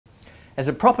As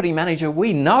a property manager,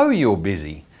 we know you're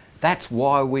busy. That's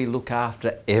why we look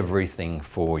after everything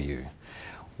for you.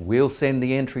 We'll send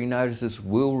the entry notices,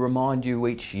 we'll remind you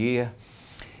each year.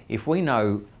 If we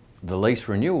know the lease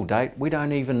renewal date, we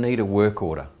don't even need a work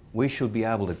order. We should be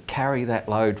able to carry that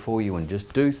load for you and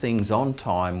just do things on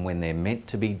time when they're meant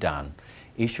to be done.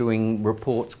 Issuing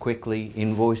reports quickly,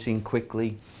 invoicing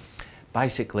quickly.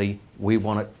 Basically, we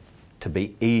want it to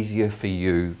be easier for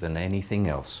you than anything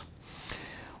else.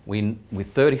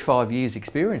 With 35 years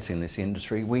experience in this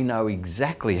industry, we know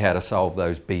exactly how to solve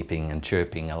those beeping and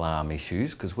chirping alarm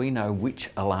issues because we know which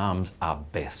alarms are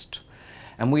best.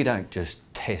 And we don't just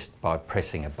test by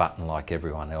pressing a button like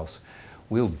everyone else.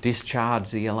 We'll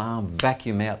discharge the alarm,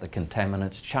 vacuum out the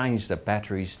contaminants, change the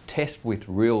batteries, test with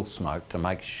real smoke to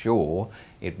make sure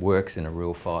it works in a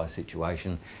real fire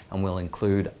situation, and we'll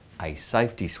include a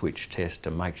safety switch test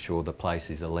to make sure the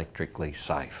place is electrically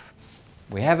safe.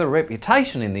 We have a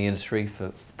reputation in the industry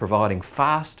for providing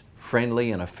fast,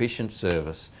 friendly and efficient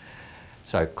service.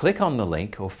 So click on the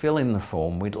link or fill in the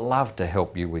form. We'd love to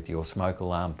help you with your smoke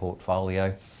alarm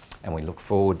portfolio, and we look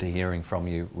forward to hearing from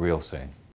you real soon.